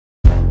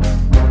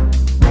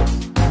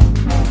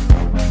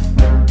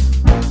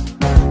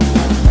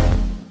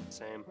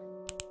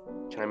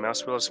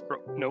mouse wheel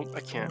scroll. Nope,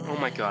 I can't. Oh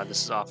my god,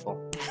 this is awful.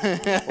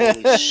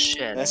 Holy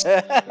shit.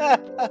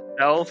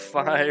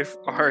 L5,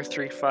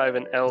 R35,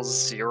 and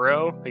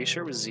L0. Are you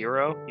sure it was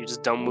 0? You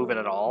just don't move it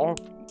at all?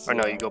 Or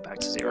no, you go back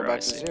to 0. Go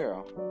back to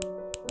 0.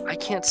 I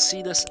can't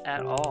see this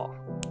at all.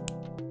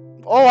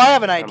 Oh, I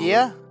have an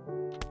idea.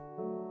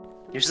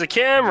 Use the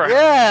camera!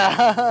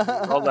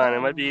 Yeah! Hold on, it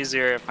might be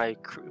easier if I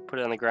put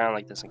it on the ground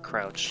like this and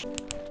crouch.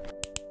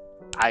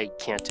 I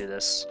can't do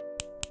this.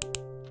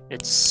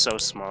 It's so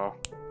small.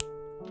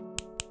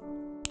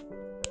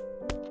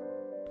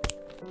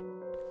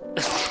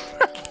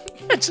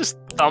 I just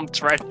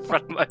thumped right in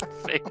front of my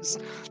face.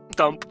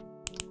 Thump.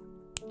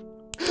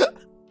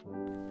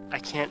 I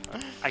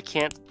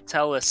can't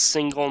tell a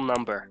single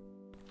number.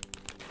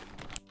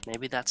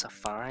 Maybe that's a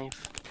 5.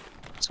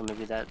 So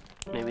maybe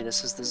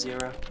this is the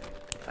 0.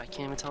 I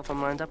can't even tell if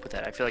I'm lined up with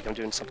that. I feel like I'm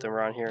doing something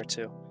wrong here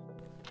too.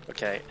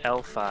 Okay,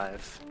 L5.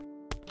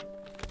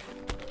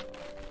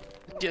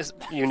 Yes,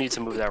 you need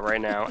to move that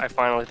right now. I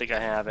finally think I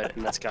have it,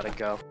 and that's gotta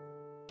go.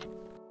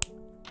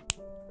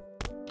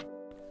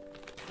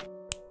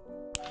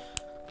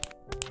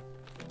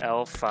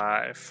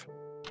 L5.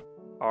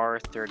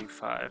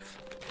 R35.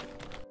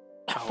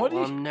 Oh,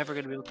 well, I'm never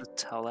gonna be able to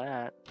tell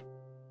that.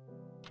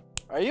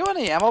 Are you on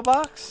the ammo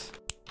box?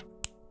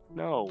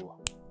 No.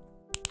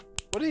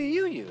 What are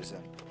you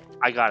using?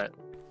 I got it.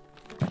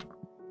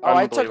 Oh,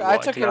 I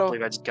cannot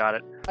believe I just got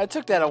it. I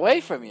took that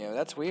away from you.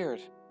 That's weird.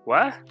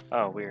 What?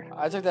 Oh, weird.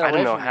 I took that I away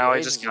don't know from how you I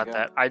ages just got ago.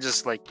 that. I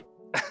just like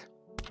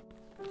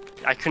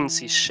I couldn't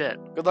see shit.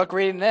 Good luck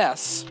reading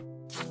this.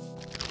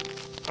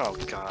 Oh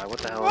god, what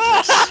the hell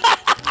is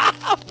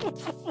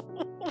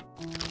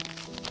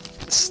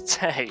this?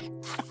 Stay.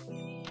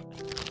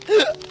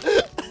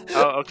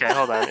 Oh, okay,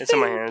 hold on. It's in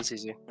my hand. It's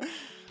easy.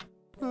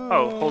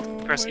 Oh,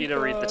 press E to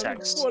read the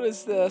text. What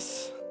is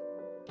this?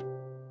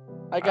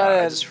 I got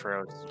I it. just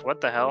froze. What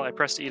the hell? I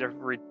pressed E to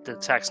read the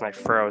text and I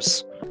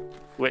froze.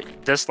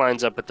 Wait, this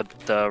lines up with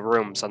the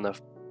rooms on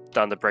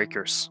the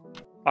breakers.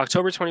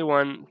 October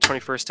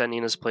 21st at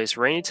Nina's place.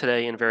 Rainy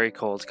today and very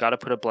cold. Gotta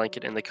put a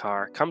blanket in the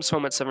car. Comes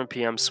home at 7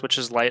 p.m.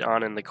 Switches light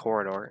on in the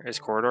corridor. Is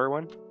corridor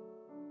one?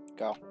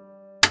 Go.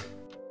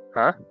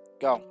 Huh?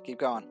 Go. Keep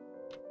going.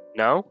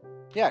 No?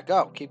 Yeah,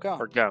 go. Keep going.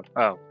 Or go.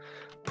 Oh.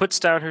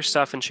 Puts down her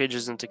stuff and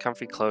changes into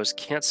comfy clothes.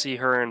 Can't see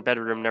her in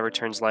bedroom. Never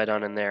turns light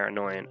on in there.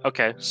 Annoying.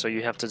 Okay, so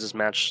you have to just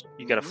match.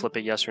 You gotta flip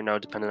it yes or no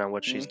depending on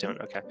what she's doing.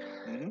 Okay.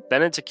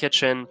 Then into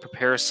kitchen.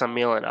 Prepares some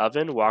meal in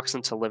oven. Walks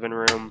into living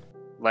room.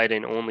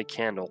 Lighting only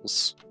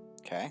candles.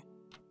 Okay.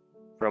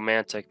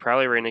 Romantic.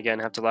 Probably rain again.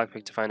 Have to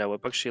lockpick to find out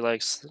what book she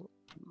likes.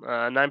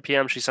 9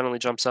 p.m. She suddenly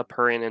jumps up,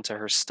 hurrying into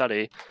her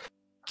study.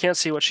 Can't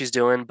see what she's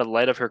doing, but the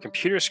light of her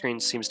computer screen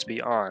seems to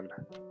be on.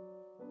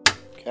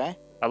 Okay.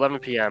 11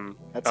 p.m.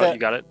 That's oh, it. You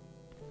got it?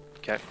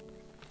 Okay.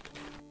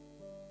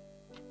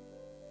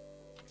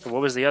 And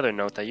what was the other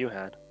note that you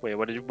had? Wait,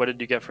 what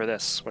did you get for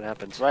this? What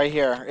happened? Right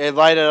here. It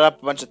lighted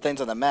up a bunch of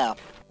things on the map.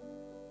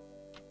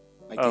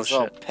 Like Oh, these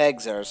little shit.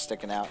 pegs that are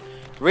sticking out.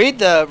 Read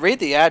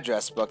the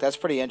address book. That's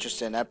pretty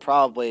interesting. That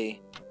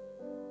probably.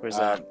 Where's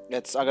that?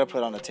 I'm gonna put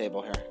it on the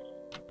table here.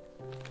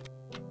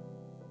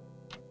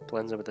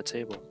 Blends in with the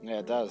table. Yeah,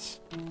 it does.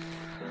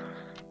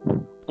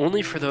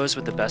 Only for those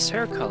with the best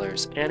hair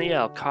colors. Annie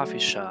L. Coffee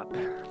Shop.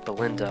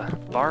 Belinda.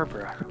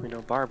 Barbara. We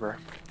know Barbara.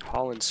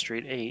 Holland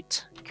Street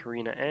 8.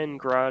 Karina N.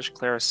 Garage.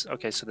 Claris.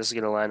 Okay, so this is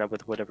going to line up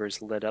with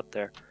whatever's lit up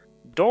there.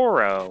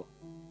 Doro.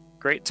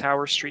 Great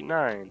Tower Street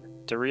 9.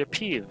 Daria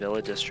P.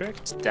 Villa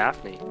District.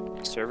 Daphne.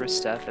 Service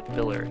staff at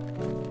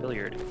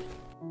Billiard.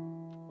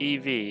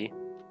 EV.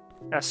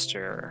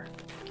 Esther.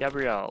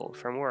 Gabrielle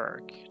from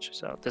work.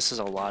 Giselle. This is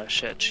a lot of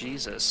shit.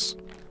 Jesus.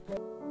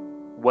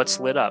 What's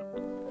lit up?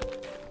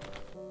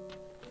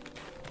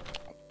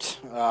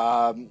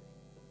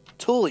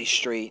 Tooley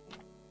Street.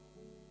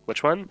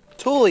 Which one?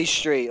 Tooley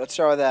Street. Let's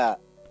start with that.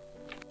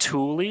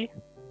 Tooley?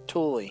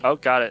 Tooley. Oh,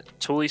 got it.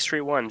 Tooley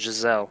Street 1,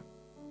 Giselle.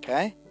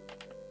 Okay.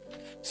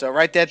 So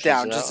write that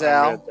down, I'll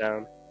Giselle. write it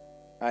down.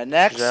 All right,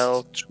 next.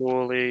 Giselle,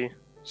 Tooley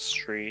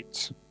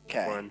Street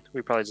Okay. 1.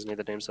 We probably just need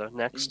the names though.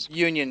 Next.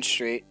 Union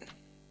Street.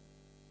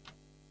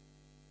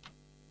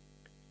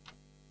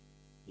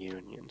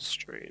 Union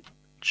Street.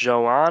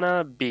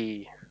 Joanna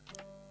B.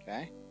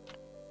 Okay.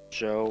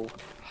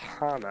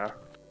 Johanna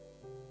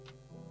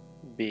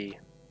B.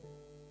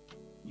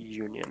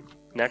 Union.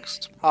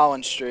 Next.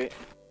 Holland Street.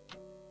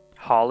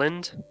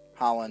 Holland.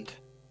 Holland.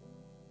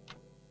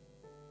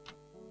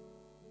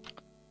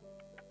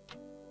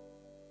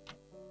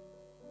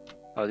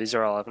 Oh, these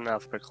are all in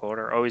alphabetical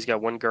order. Oh, he's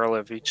got one girl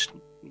of each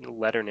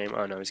letter name.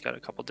 Oh no, he's got a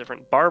couple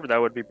different. That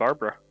would be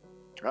Barbara.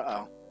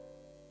 Uh-oh.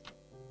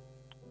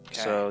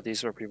 Okay. So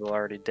these were people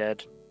already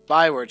dead.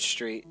 Byward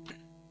Street.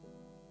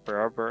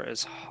 Barbara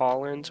is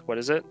Holland. What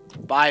is it?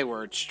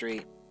 Byward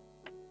Street.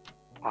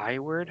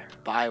 Byward?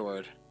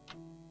 Byward.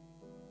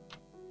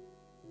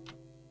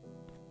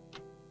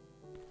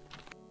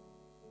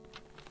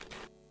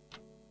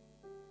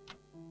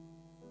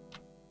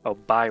 Oh,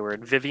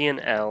 Byward. Vivian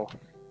L.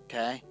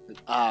 Okay.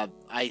 I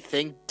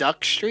think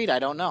Duck Street. I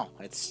don't know.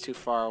 It's too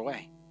far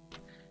away.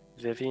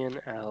 Vivian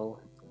L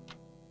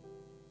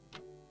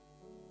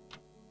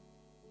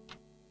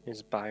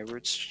is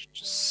Byward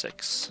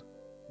 6.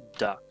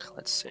 Duck.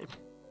 Let's see.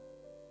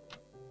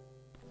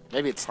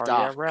 Maybe it's Party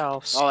Dock. at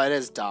Ralph's. Oh, it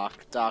is Dock.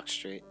 Dock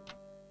Street.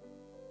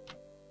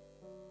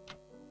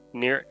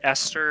 Near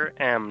Esther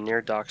M.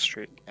 Near Dock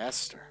Street.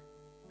 Esther.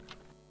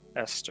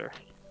 Esther.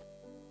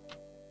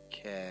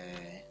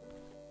 Okay.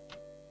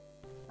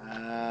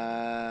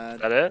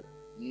 Is that it?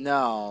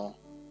 No.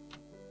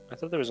 I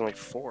thought there was only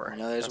 4.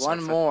 No, there's That's one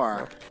not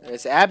more.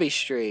 It's Abbey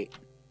Street.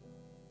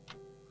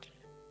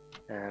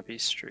 Abbey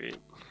Street.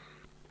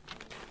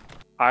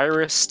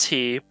 Iris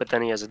T, but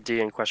then he has a D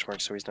in question mark,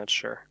 so he's not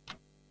sure.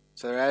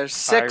 So there's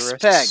 6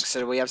 Iris. pegs. So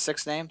do we have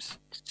 6 names?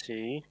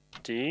 T,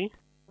 D?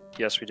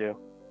 Yes, we do.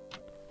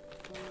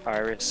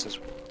 Iris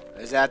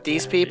Is that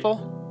these people?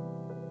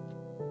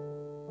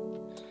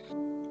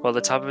 Well,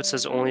 the top of it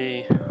says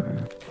only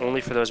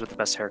for those with the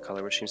best hair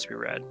color, which seems to be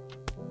red,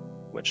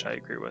 which I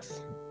agree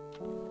with.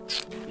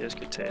 He has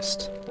good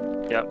taste.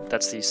 Yep,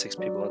 that's these 6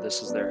 people.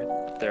 This is their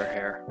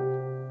hair.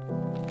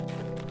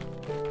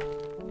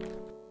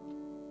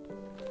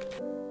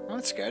 Oh,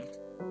 that's good.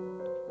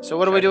 So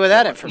what do we do with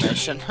that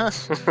information?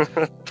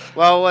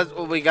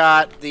 Well, we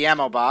got the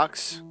ammo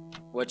box,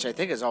 which I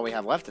think is all we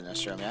have left in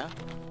this room, yeah?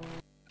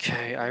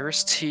 Okay,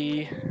 Iris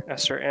T,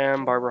 Esther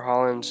M, Barbara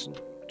Holland,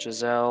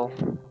 Giselle.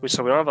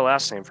 So we don't have a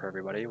last name for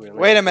everybody.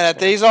 Wait a minute,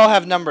 these all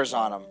have numbers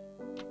on them.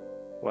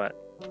 What?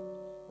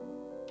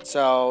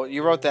 So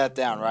you wrote that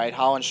down, right?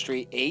 Holland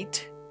Street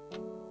 8?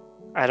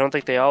 I don't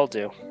think they all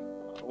do.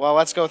 Well,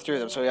 let's go through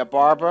them. So we have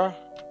Barbara,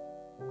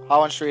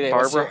 Holland Street 8.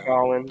 Barbara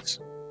Holland.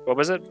 What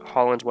was it?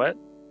 Holland what?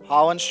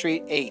 Holland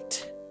Street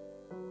 8.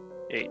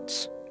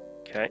 8.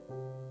 Okay.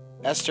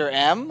 Esther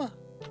M?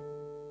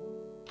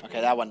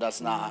 Okay, that one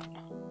does not.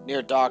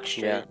 Near Dock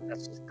Street. Yeah,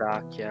 that's just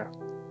Dock, yeah.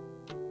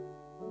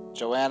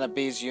 Joanna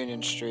B's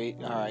Union Street.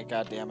 Alright,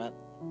 goddammit.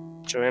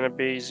 Joanna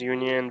B's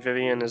Union.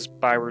 Vivian is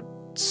Byward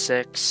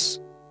 6.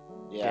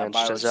 Yeah, and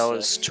Byward Giselle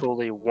 6. is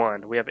Tully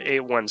 1. We have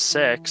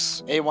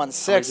 816.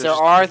 816. There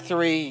are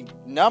 3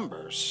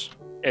 numbers.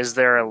 Is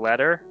there a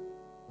letter?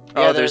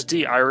 Yeah, oh, there's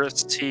D.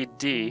 Iris T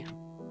D.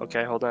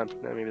 Okay, hold on.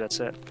 Maybe that's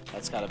it.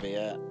 That's gotta be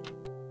it.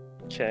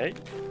 Okay.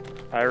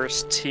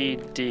 Iris T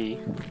D.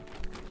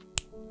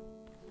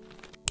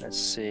 Let's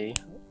see.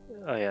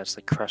 Oh yeah, it's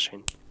like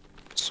crushing.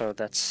 So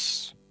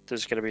there's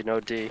gonna be no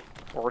D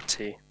or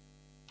T.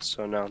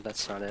 So no,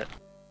 that's not it.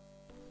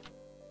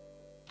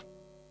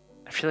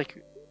 I feel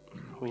like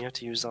we have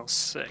to use all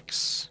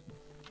 6.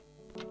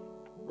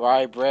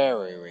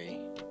 Library.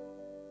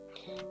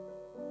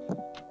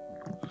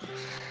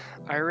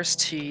 Iris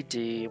T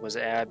D was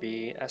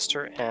Abby,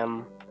 Esther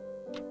M,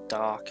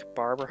 Doc,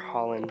 Barbara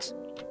Holland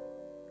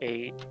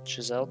 8,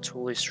 Giselle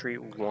Tooley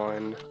Street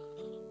 1.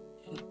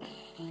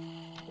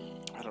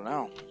 I don't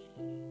know.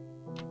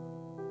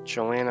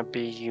 Joanna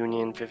B.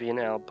 Union, Vivian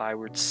L.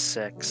 Byward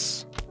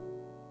 6.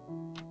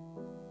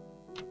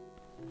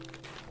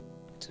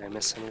 Did I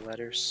miss any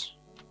letters?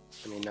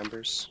 Any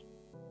numbers?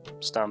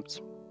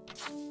 Stumped.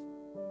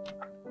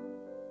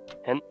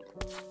 Hint?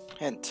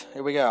 Hint.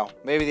 Here we go.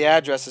 Maybe the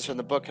addresses from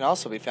the book can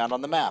also be found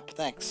on the map.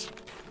 Thanks.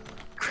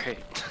 Great.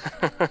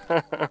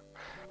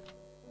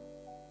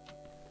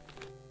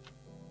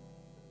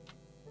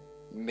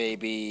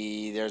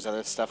 Maybe there's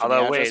other stuff in the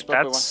Although address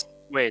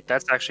book.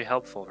 that's actually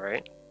helpful,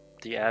 right?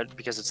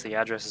 Because it's the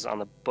addresses on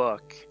the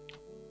book.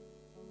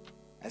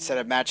 Instead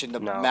of matching the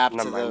No, map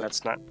never to mind, the.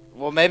 that's not.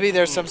 Well, maybe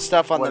there's some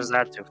stuff on What the. does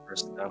that do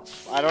first, though?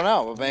 I don't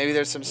know. Well, maybe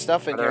there's some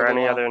stuff in Are here. there that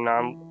any will- other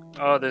non?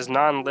 Oh, there's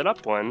non-lit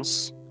up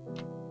ones.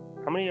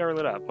 How many are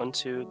lit up? 1,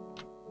 2,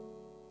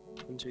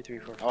 3,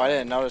 4. Oh, I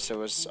didn't notice it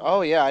was.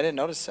 Oh, yeah, I didn't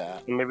notice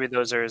that. Maybe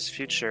those are his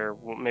future.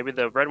 Well, maybe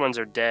the red ones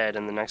are dead,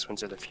 and the next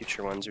ones are the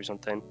future ones, or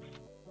something.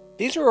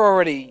 These were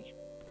already.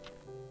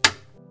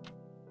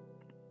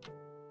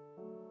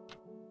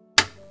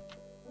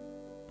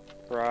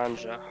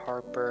 Ranja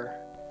Harper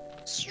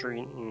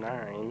Street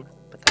 9,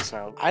 but that's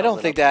not. I don't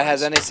lit think up that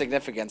has ones. any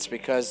significance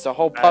because the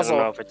whole I puzzle.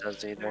 don't know if it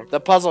does either. The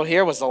puzzle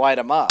here was to light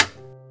them up,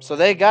 so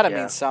they gotta Yeah.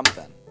 mean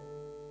something.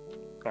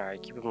 All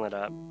right, keep them lit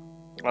up,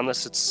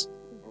 unless it's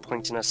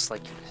pointing us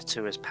like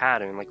to his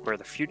pattern, like where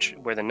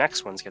the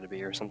next one's gonna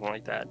be, or something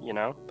like that, you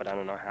know. But I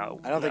don't know how.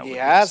 I don't think that he would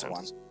make has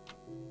sense. one.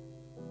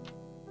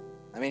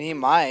 I mean, he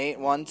might.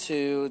 1,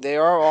 2. They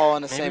are all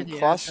in the Maybe same the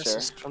cluster.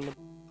 addresses from the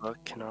book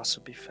can also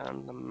be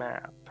found on the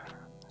map.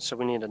 So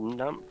we need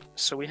a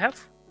So we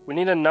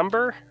need a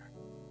number.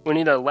 We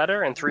need a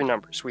letter and 3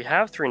 numbers. We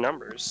have 3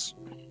 numbers.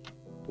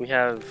 We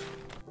have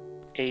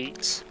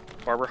 8,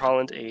 Barbara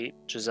Holland 8,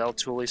 Giselle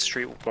Tooley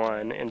Street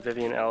 1, and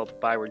Vivian L.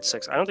 Byward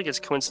 6. I don't think it's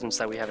coincidence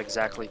that we have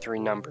exactly 3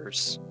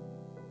 numbers.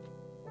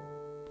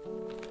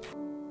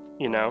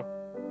 You know?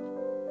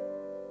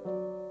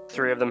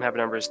 3 of them have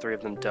numbers, 3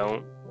 of them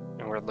don't.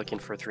 And we're looking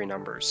for 3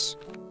 numbers.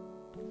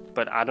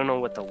 But I don't know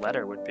what the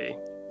letter would be.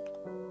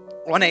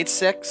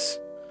 186.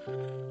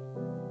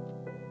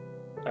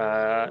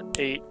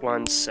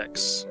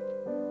 816.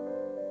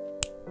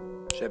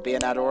 Should it be in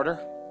that order?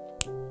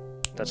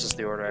 That's just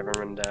the order I have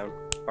written down.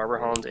 Barbara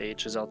Holland 8,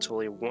 Giselle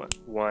Tooley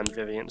 1,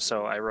 Vivian.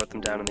 So I wrote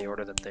them down in the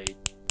order that they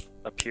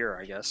appear,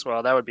 I guess.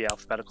 Well, that would be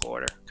alphabetical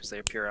order because they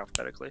appear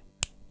alphabetically.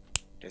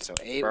 Okay, so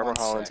 8, Barbara 1,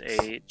 Holland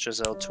 6. 8,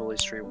 Giselle Tooley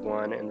Street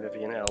 1, and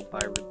Vivian L.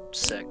 Byron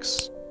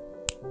 6.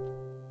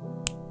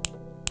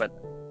 But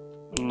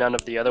none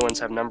of the other ones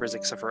have numbers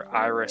except for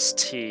Iris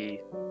T.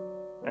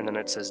 And then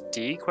it says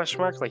D question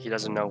mark, like he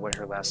doesn't know what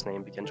her last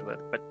name begins with.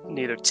 But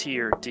neither T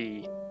or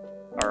D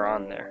are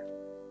on there.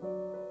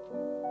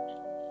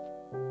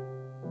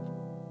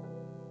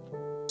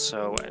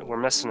 So we're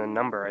missing a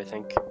number, I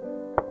think,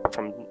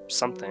 from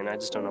something. I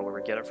just don't know where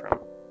we get it from.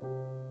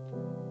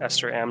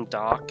 Esther M.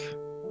 Doc.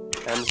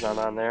 M's not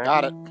on there.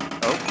 Got it.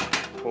 Oh,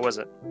 what was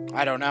it?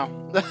 I don't know.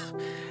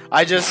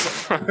 I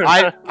just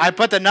I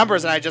put the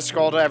numbers and I just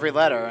scrolled every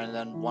letter and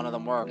then one of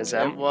them worked. Is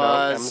M? It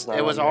was No,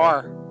 it was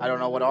R. I don't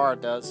know what R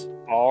does.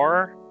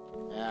 R?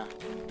 Yeah.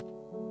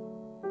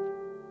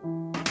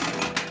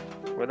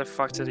 Where the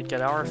fuck did it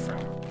get R from?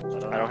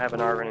 I don't have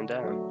an R written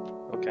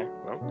down. Okay,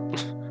 well,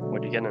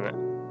 what do you get in it?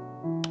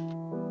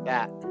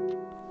 That.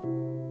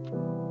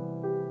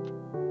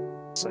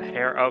 It's a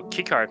hair. Oh,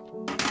 key card.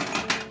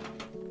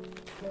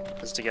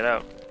 Just to get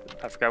out.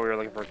 I forgot we were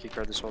looking for a key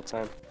card this whole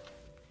time.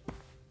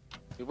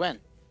 We win.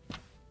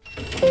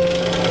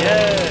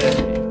 Yay!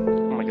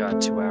 Oh my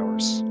god, 2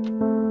 hours.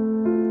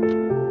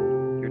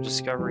 Your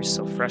discovery is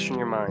still fresh in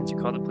your mind. You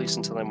call the police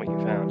and tell them what you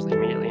found. They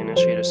immediately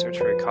initiate a search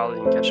for your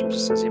colleague and catch him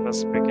just as he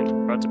was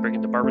about to break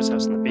into Barbara's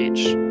house on the beach.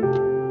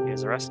 He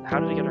is arrested. How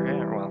did he get her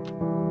hair? Well,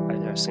 I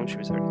assume she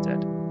was already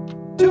dead.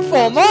 2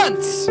 full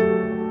months!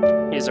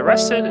 He is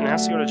arrested and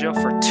has to go to jail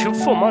for 2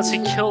 full months. He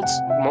killed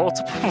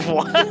multiple.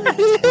 What?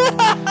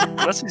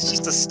 Unless he's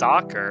just a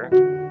stalker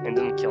and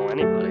didn't kill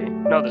anybody.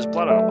 No, there's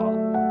blood on the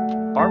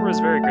wall. Barbara is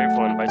very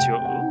grateful and invites you.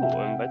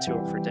 Ooh, invites you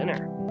over for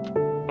dinner.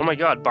 Oh my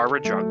god,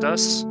 Barbara drugged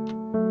us?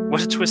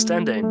 What a twist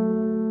ending.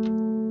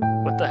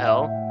 What the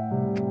hell?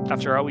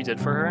 After all we did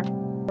for her?